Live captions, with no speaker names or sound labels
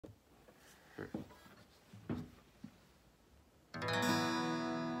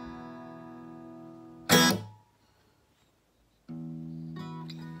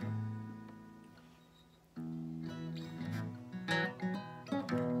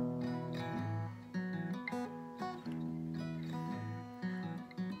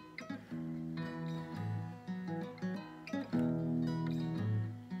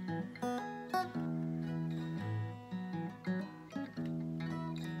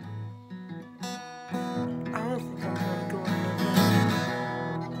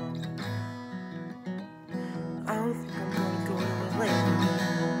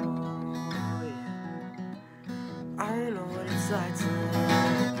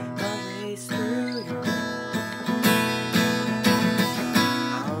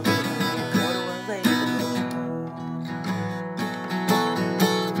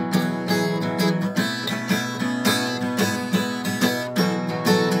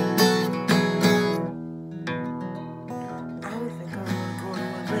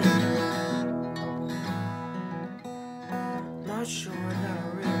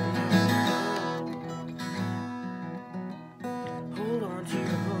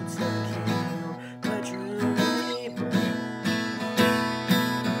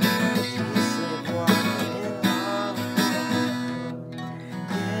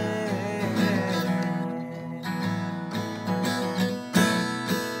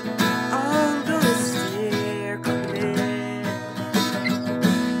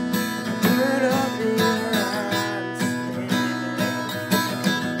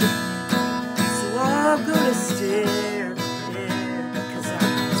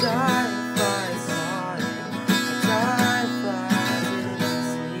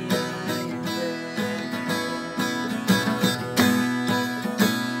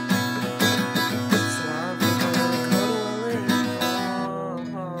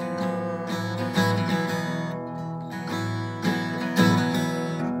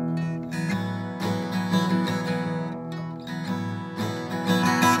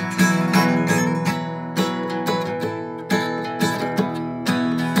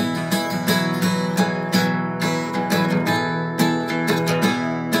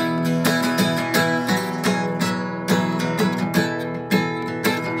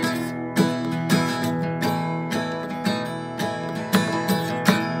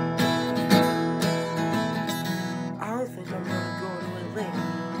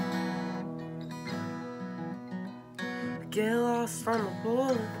from a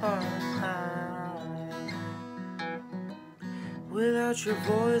boulevard high. Without your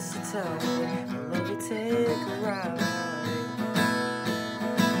voice to tell me, let me take a ride.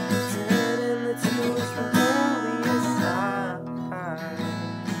 Dead in the tools from only a side.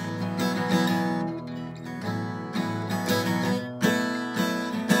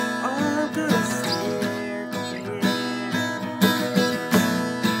 All I'm gonna stare clear.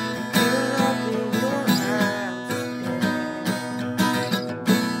 Get up in your eyes.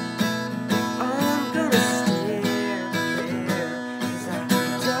 I'm gonna stare clear. 'Cause I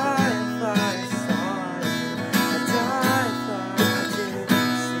die if I saw you. I die if I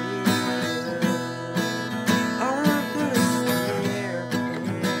didn't see you. I'm gonna stare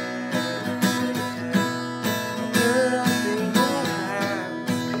clear. Get up in your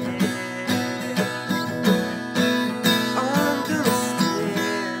eyes. I'm gonna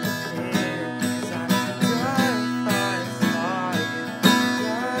stare clear. 'Cause I die if I saw you.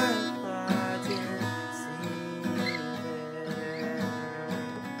 Die if I didn't see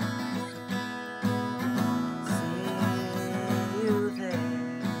you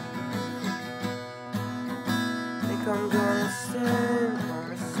there. Think I'm gonna stay,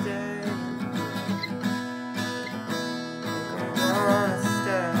 gonna stay. Think I'm gonna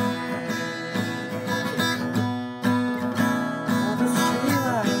stay. All the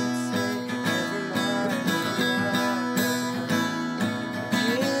streetlights say, never mind, never mind. The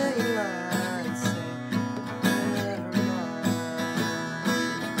city lights say, never mind.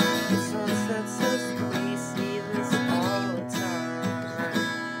 The sunset says we see this all the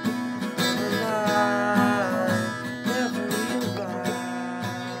time. Never mind, never you mind.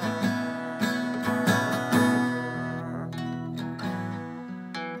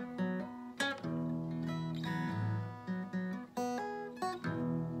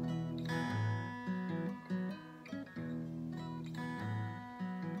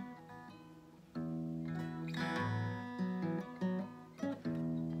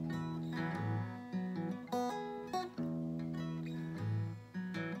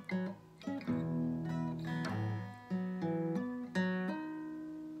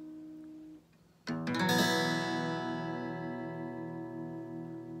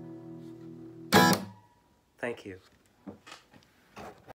 Thank you.